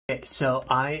Okay, so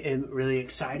I am really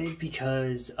excited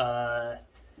because I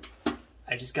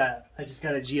just got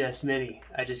a GS Mini.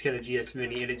 I just got a GS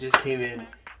Mini and it just came in,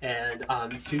 and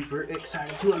I'm super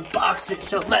excited to unbox it.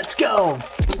 So let's go.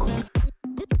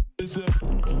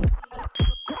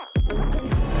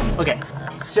 Okay,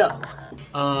 so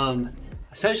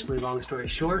essentially, long story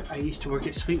short, I used to work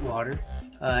at Sweetwater,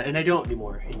 and I don't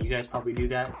anymore. And you guys probably knew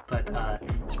that, but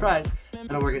surprise, I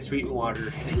don't work at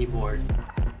Sweetwater anymore.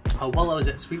 While I was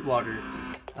at Sweetwater,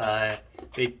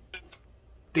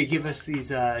 they give us these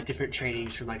different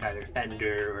trainings from like either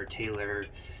Fender or Taylor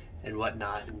and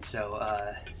whatnot, and so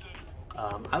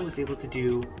I was able to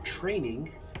do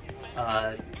training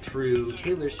through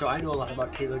Taylor, so I know a lot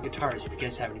about Taylor guitars. If you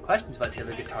guys have any questions about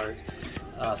Taylor guitars,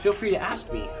 feel free to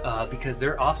ask me, because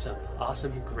they're awesome,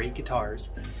 great guitars.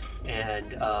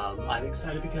 And I'm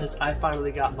excited because I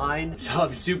finally got mine, so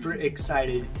I'm super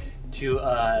excited to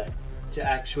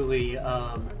actually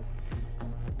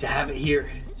to have it here.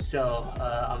 So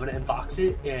I'm gonna unbox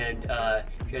it, and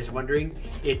if you guys are wondering,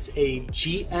 it's a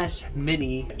GS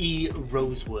Mini E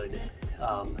Rosewood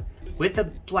with a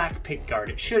black pick guard.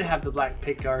 It should have the black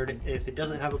pick guard. If it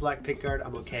doesn't have a black pick guard,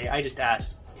 I'm okay. I just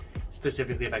asked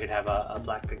specifically if I could have a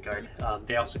black pick guard.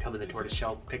 They also come in the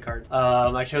tortoiseshell pick guard.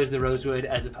 I chose the Rosewood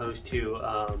as opposed to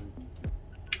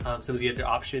some of the other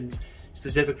options.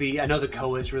 Specifically, I know the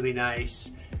Koa is really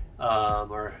nice,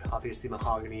 or obviously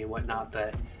mahogany and whatnot,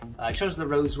 but I chose the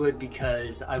Rosewood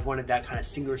because I wanted that kind of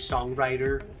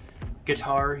singer-songwriter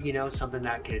guitar, you know, something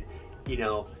that could, you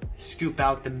know, scoop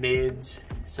out the mids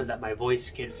so that my voice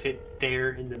could fit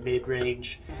there in the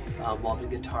mid-range, while the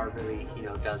guitar really, you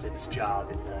know, does its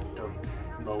job in the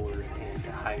lower and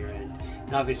higher end.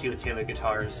 And obviously with Taylor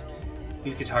guitars,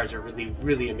 these guitars are really,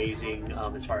 really amazing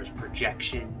as far as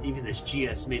projection. Even this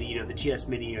GS Mini, you know, the GS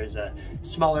Mini is a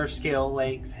smaller scale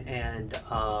length and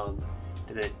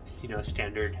than a, you know,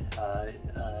 standard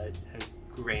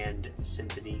Grand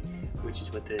Symphony, which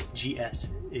is what the GS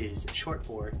is short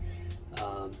for.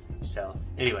 So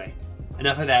anyway,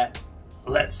 enough of that.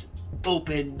 Let's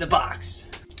open the box.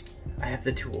 I have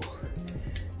the tool.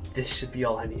 This should be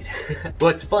all I need.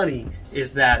 What's funny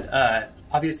is that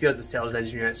obviously I was a sales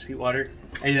engineer at Sweetwater.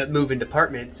 I ended up moving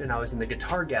departments and I was in the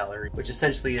guitar gallery, which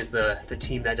essentially is the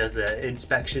team that does the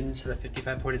inspections, the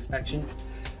 55-point inspection,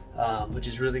 which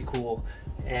is really cool.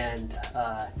 And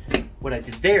what I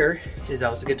did there is I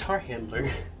was a guitar handler.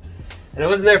 And I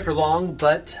wasn't there for long,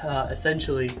 but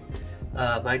essentially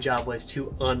my job was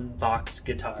to unbox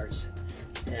guitars.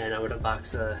 And I would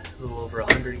unbox a little over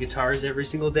 100 guitars every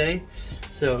single day.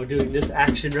 So doing this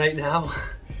action right now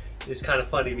is kind of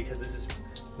funny because this is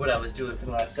what I was doing for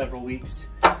the last several weeks,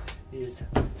 is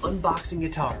unboxing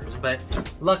guitars. But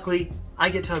luckily I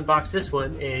get to unbox this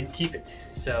one and keep it.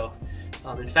 So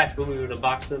in fact, when we would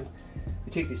unbox them,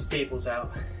 we take these staples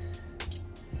out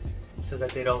so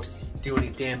that they don't do any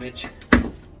damage.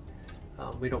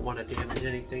 We don't want to damage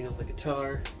anything on the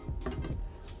guitar.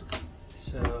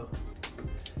 So,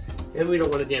 and we don't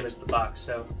want to damage the box,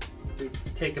 so we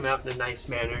take them out in a nice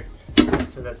manner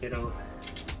so that they don't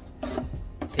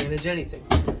damage anything.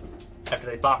 After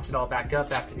they box it all back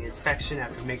up, after the inspection,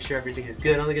 after we make sure everything is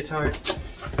good on the guitar,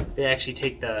 they actually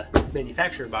take the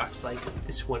manufacturer box, like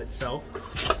this one itself,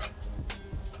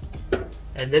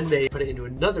 and then they put it into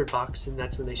another box, and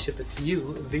that's when they ship it to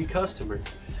you, the customer.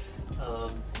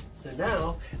 So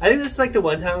now, I think this is like the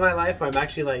one time in my life where I'm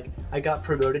actually like, I got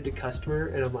promoted to customer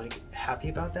and I'm like happy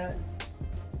about that.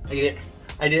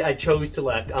 I chose to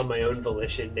left on my own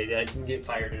volition. I didn't get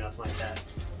fired or nothing like that.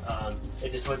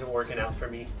 It just wasn't working out for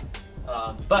me.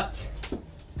 So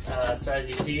as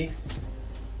you see,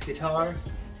 guitar,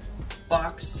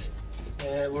 box,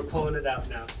 and we're pulling it out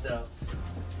now. So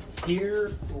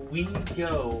here we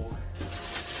go.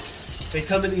 They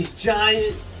come in these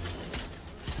giant,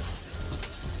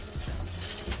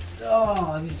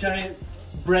 these giant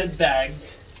bread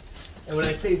bags. And when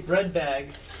I say bread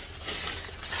bag,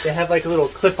 they have like a little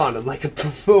clip on them, like a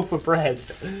loaf of bread.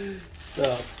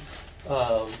 So,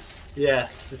 yeah,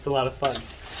 it's a lot of fun.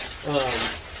 And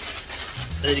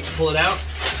then you can pull it out,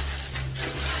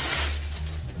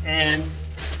 and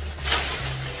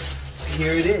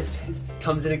here it is. It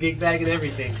comes in a gig bag and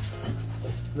everything.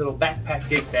 Little backpack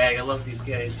gig bag. I love these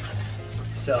guys.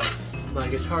 So my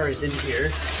guitar is in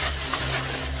here.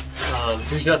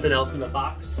 There's nothing else in the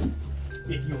box.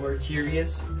 If you were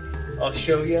curious, I'll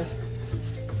show you.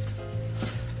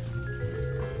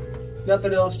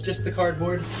 Nothing else, just the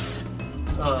cardboard.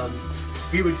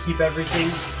 We would keep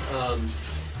everything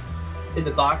in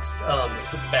the box,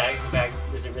 except the bag. The bag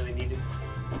isn't really needed.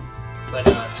 But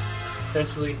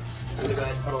essentially, I'm gonna go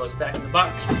ahead and put all this back in the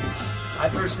box. I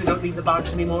personally don't need the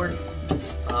box anymore.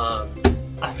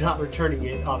 I'm not returning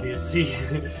it, obviously.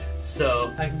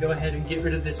 So I can go ahead and get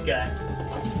rid of this guy.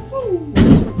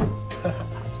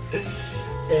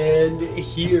 And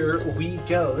here we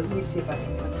go. Let me see if I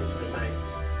can put this in a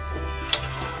nice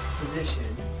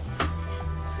position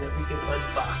so that we can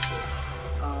unbox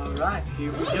it. All right,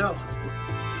 here we go.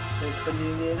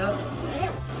 Opening it up.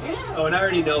 Oh, and I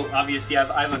already know, obviously, I've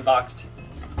unboxed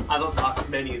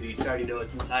many of these, so I already know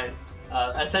what's inside.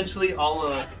 Essentially, all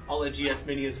a GS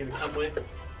Mini is going to come with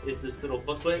is this little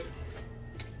booklet.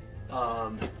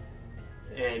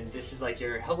 And this is like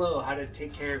your hello, how to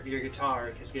take care of your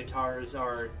guitar, because guitars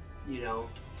are, you know,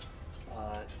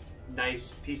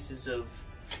 nice pieces of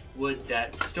wood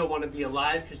that still want to be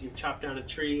alive because you've chopped down a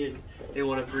tree and they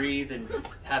want to breathe and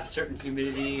have certain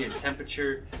humidity and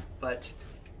temperature. But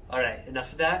all right,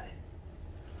 enough of that.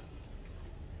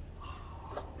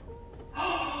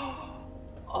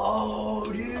 Oh,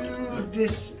 dude,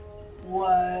 this,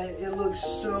 what? It looks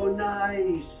so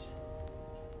nice.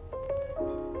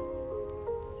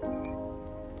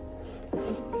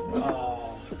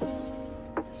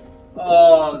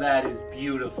 Oh, that is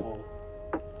beautiful.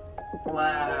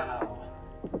 Wow.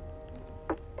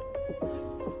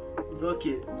 Look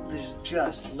at this,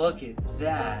 just look at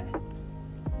that.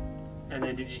 And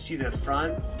then did you see the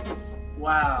front?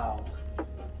 Wow.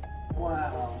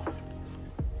 Wow.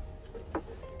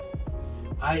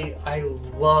 I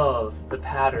love the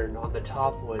pattern on the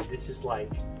top wood. This is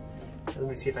like, let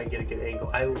me see if I can get a good angle.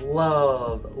 I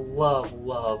love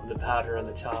the pattern on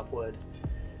the top wood.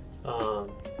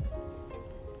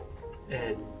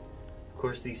 And of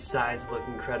course these sides look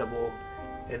incredible,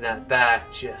 and that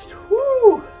back just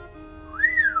whoo.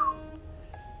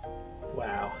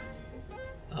 Wow.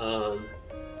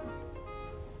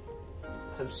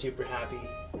 I'm super happy.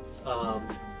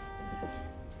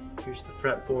 Here's the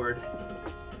fretboard.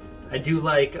 I do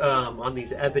like on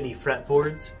these ebony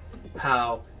fretboards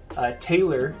how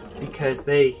Taylor, because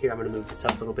they, here I'm gonna move this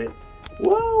up a little bit.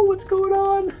 Whoa, what's going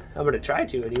on? I'm gonna try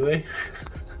to anyway.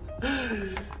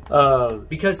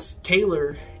 Because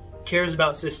Taylor cares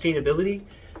about sustainability,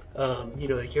 you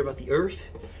know, they care about the earth.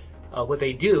 What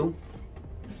they do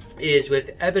is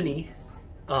with ebony,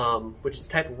 which is a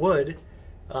type of wood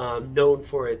known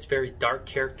for its very dark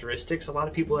characteristics. A lot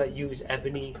of people that use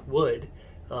ebony wood,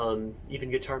 even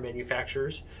guitar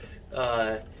manufacturers,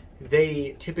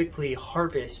 they typically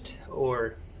harvest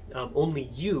or only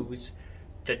use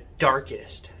the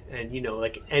darkest, and you know,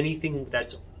 like anything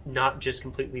that's not just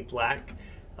completely black,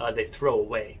 they throw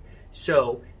away.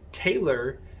 So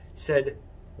Taylor said,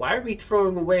 why are we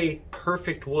throwing away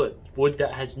perfect wood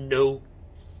that has no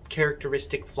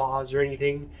characteristic flaws or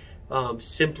anything,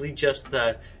 simply just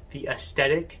the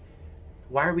aesthetic?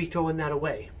 Why are we throwing that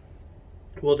away?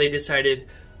 Well, they decided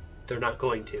they're not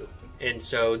going to, and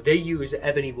so they use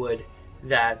ebony wood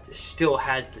that still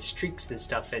has the streaks and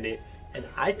stuff in it, and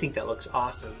I think that looks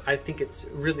awesome. I think it's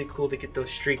really cool to get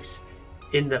those streaks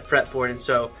in the fretboard. And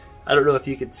so I don't know if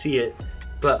you could see it,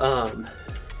 but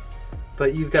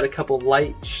you've got a couple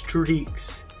light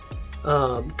streaks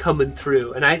coming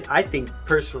through, and I think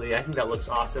personally, I think that looks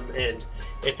awesome. And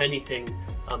if anything,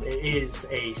 it is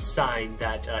a sign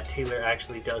that Taylor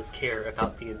actually does care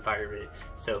about the environment.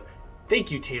 So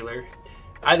thank you, Taylor.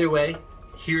 Either way,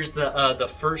 here's the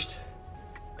first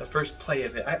play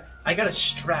of it. I got a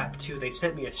strap too. They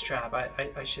sent me a strap.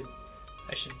 I should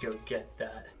go get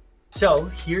that. So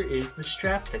here is the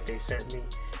strap that they sent me.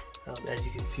 As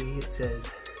you can see, it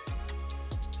says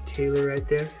Taylor right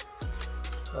there.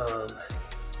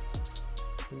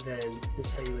 And then this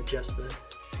is how you adjust the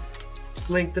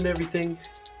length and everything.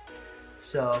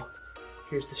 So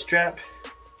here's the strap,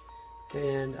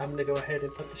 and I'm gonna go ahead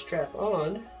and put the strap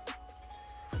on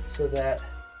so that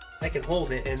I can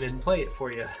hold it and then play it for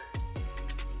you.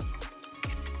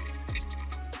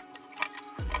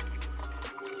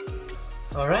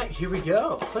 All right, here we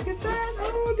go. Look at that.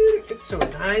 Oh, dude, it fits so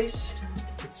nice.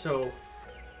 It's so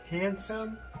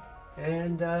handsome.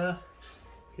 And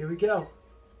here we go.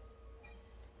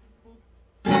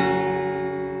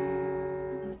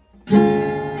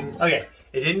 Okay,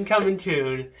 it didn't come in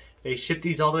tune. They shipped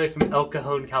these all the way from El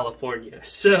Cajon, California.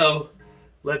 So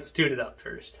let's tune it up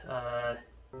first.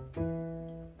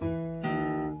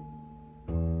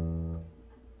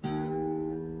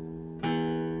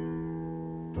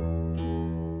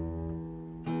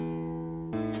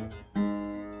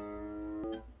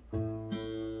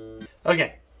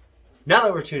 Okay, now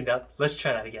that we're tuned up, let's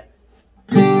try that again.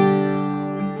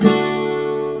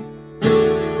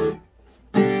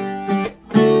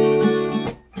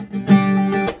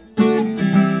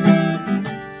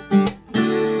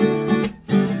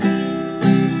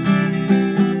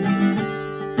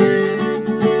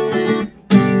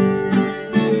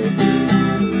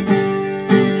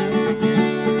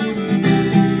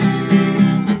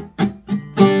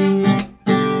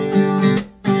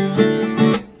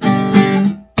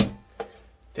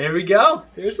 There we go.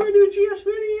 There's my new GS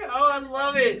Mini. Oh, I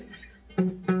love it.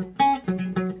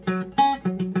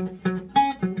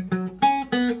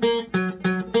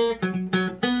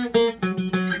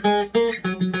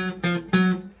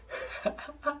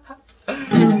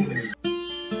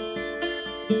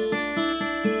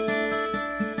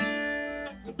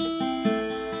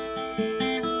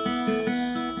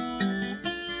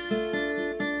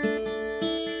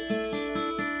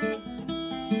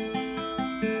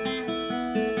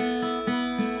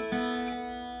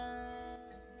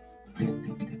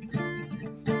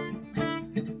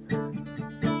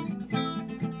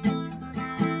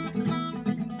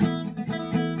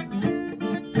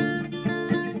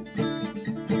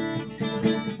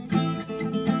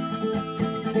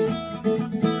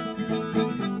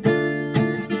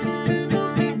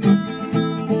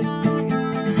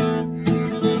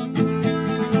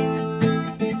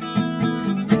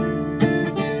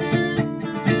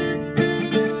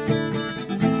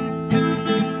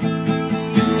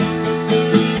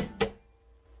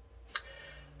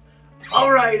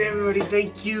 Alright everybody,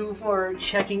 thank you for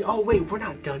checking. Oh wait, we're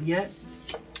not done yet.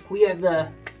 We have the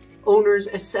owner's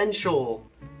essentials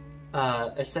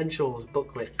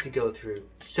booklet to go through.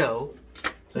 So,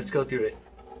 let's go through it.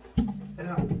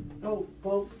 Oh,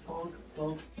 bonk, bonk,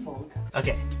 bonk, bonk.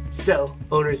 Okay, so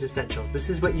owner's essentials. This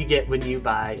is what you get when you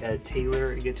buy a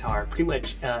Taylor guitar. Pretty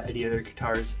much any other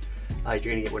guitars, you're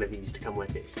gonna get one of these to come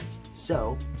with it.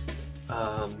 So,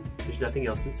 there's nothing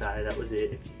else inside. That was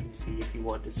it. If you can see, if you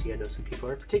want to see. I know some people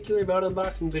are particular about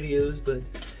unboxing videos, but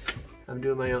I'm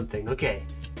doing my own thing. Okay,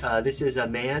 this is a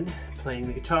man playing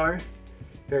the guitar.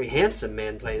 Very handsome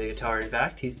man playing the guitar. In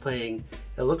fact, he's playing,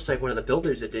 it looks like one of the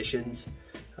Builder's editions.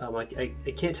 I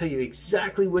can't tell you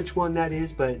exactly which one that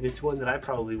is, but it's one that I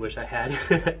probably wish I had.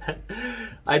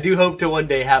 I do hope to one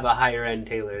day have a higher end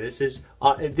Taylor. This is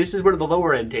one of the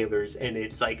lower end Taylors, and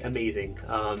it's like amazing.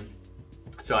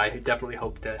 So I definitely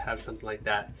hope to have something like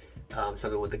that,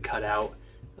 something with the cutout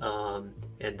and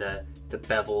the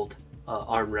beveled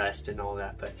armrest and all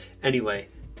that. But anyway,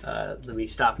 let me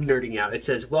stop nerding out. It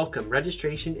says, welcome,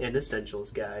 registration and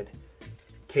essentials guide.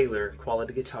 Taylor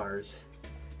quality guitars.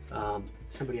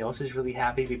 Somebody else is really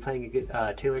happy to be playing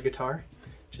a Taylor guitar,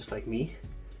 just like me.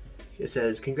 It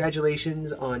says,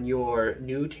 congratulations on your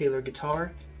new Taylor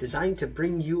guitar, designed to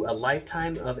bring you a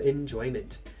lifetime of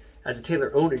enjoyment. As a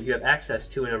Taylor owner, you have access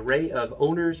to an array of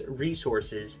owner's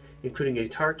resources, including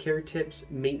guitar care tips,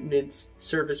 maintenance,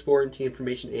 service warranty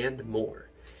information, and more.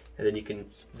 And then you can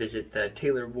visit the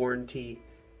Taylor warranty,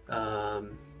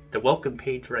 the welcome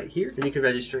page right here, and you can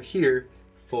register here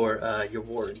for your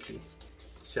warranty.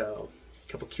 So,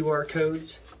 a couple QR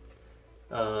codes.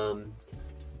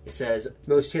 It says,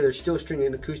 most Taylor steel string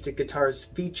and acoustic guitars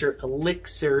feature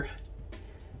Elixir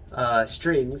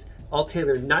strings. All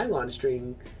Taylor nylon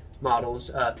string models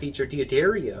feature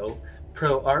Diodario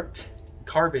Pro Art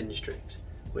carbon strings,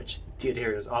 which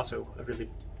Diodario is also a really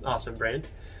awesome brand.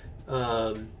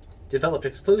 Developed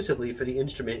exclusively for the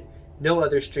instrument, no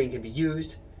other string can be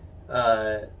used.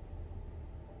 To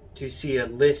see a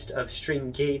list of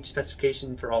string gauge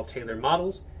specification for all Taylor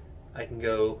models, I can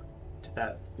go to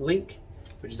that link,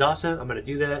 which is awesome. I'm going to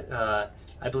do that.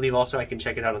 I believe also I can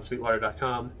check it out on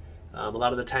sweetwater.com. A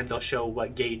lot of the time they'll show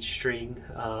what gauge string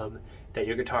that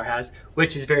your guitar has,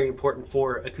 which is very important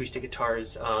for acoustic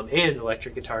guitars and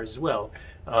electric guitars as well.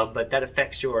 But that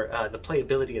affects your the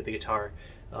playability of the guitar.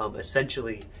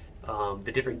 Essentially,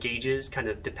 the different gauges kind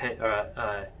of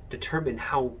determine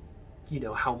how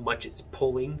how much it's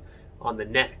pulling on the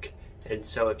neck. And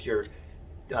so if you're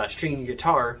stringing your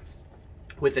guitar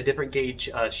with a different gauge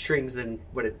strings than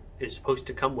what it is supposed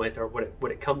to come with, or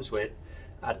what it comes with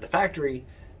out of the factory,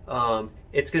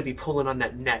 it's going to be pulling on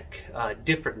that neck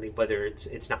differently, whether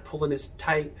it's not pulling as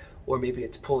tight, or maybe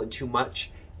it's pulling too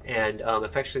much, and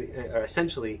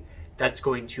essentially that's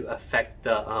going to affect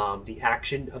the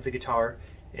action of the guitar,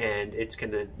 and it's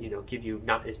going to give you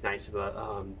not as nice of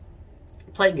a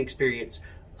playing experience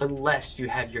unless you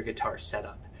have your guitar set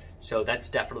up. So that's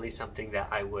definitely something that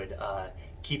I would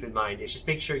keep in mind. Is just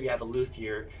make sure you have a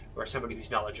luthier or somebody who's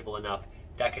knowledgeable enough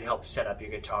that can help set up your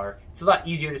guitar. It's a lot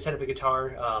easier to set up a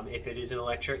guitar if it is an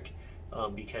electric,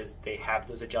 because they have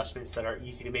those adjustments that are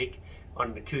easy to make.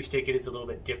 On an acoustic, it is a little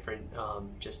bit different.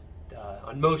 On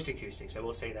most acoustics, I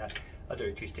will say that. Other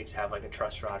acoustics have like a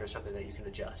truss rod or something that you can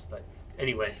adjust. But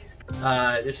anyway,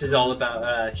 this is all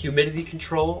about humidity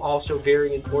control, also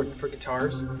very important for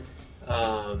guitars.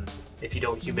 If you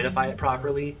don't humidify it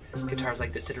properly, guitars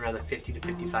like to sit around the 50 to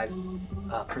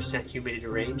 55% humidity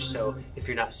range. So if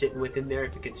you're not sitting within there,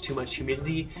 if it gets too much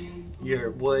humidity, your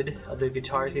wood of the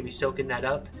guitar is going to be soaking that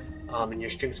up, and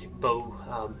your strings can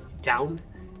bow down,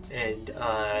 and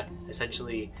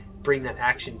essentially bring that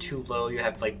action too low. You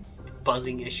have like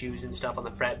buzzing issues and stuff on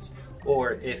the frets,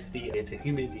 or if the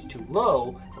humidity is too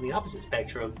low on the opposite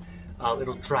spectrum,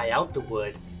 it'll dry out the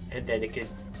wood, and then it could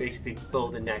basically bow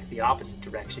the neck the opposite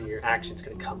direction. Your action's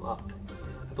going to come up.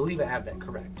 I believe I have that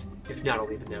correct. If not, I'll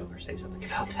leave a note or say something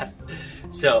about that.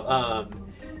 So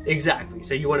exactly.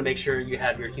 So you want to make sure you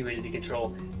have your humidity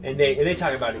control, and they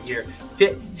talk about it here.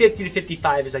 50 to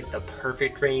 55 is like the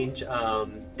perfect range.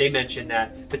 They mentioned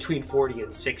that between 40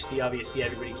 and 60. Obviously,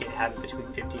 everybody can't have it between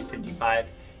 50 and 55.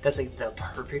 That's like the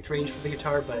perfect range for the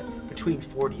guitar, but between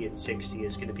 40 and 60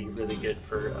 is going to be really good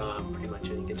for pretty much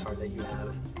any guitar that you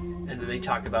have. And then they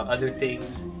talk about other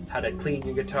things, how to clean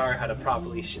your guitar, how to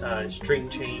properly string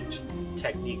change,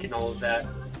 technique and all of that.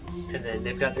 And then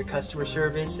they've got their customer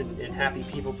service and happy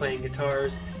people playing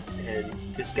guitars. And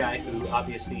this guy who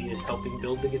obviously is helping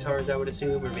build the guitars, I would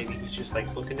assume, or maybe he just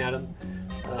likes looking at them.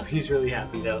 He's really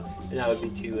happy though, and that would be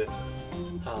too if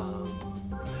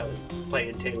I was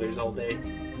playing Taylors all day.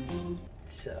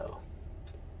 So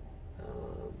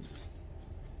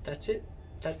that's it.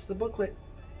 That's the booklet.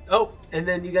 Oh, and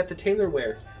then you got the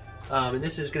Taylorware, and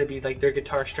this is going to be like their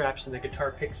guitar straps and their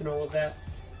guitar picks and all of that.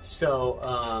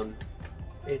 So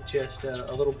it's just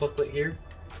a little booklet here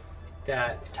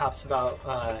that talks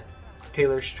about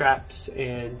Taylor straps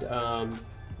and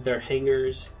their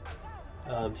hangers,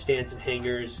 stands and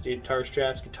hangers, guitar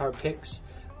straps, guitar picks.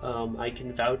 I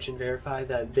can vouch and verify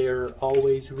that they're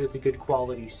always really good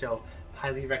quality, so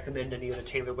highly recommend any of the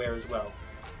Taylorware as well.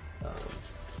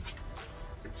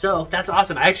 So that's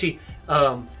awesome. I actually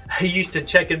I used to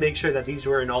check and make sure that these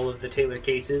were in all of the Taylor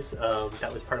cases.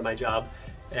 That was part of my job,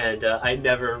 and I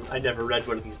never read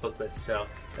one of these booklets, so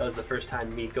that was the first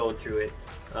time me going through it.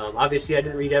 Obviously I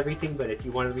didn't read everything, but if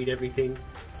you want to read everything,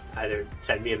 either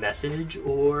send me a message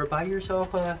or buy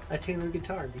yourself a Taylor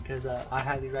guitar, because I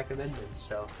highly recommend them.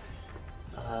 So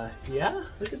yeah,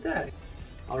 look at that.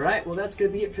 Alright, well that's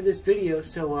going to be it for this video,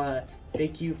 so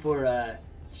thank you for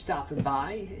stopping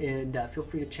by, and feel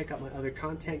free to check out my other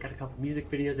content. Got a couple music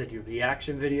videos, I do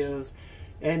reaction videos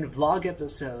and vlog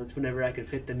episodes whenever I can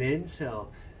fit them in. So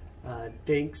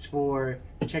thanks for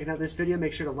checking out this video.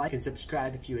 Make sure to like and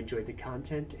subscribe if you enjoyed the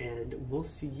content, and we'll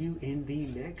see you in the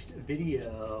next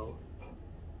video.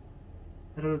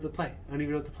 I don't know what to play. I don't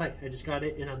even know what to play. I just got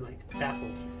it and I'm like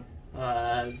baffled.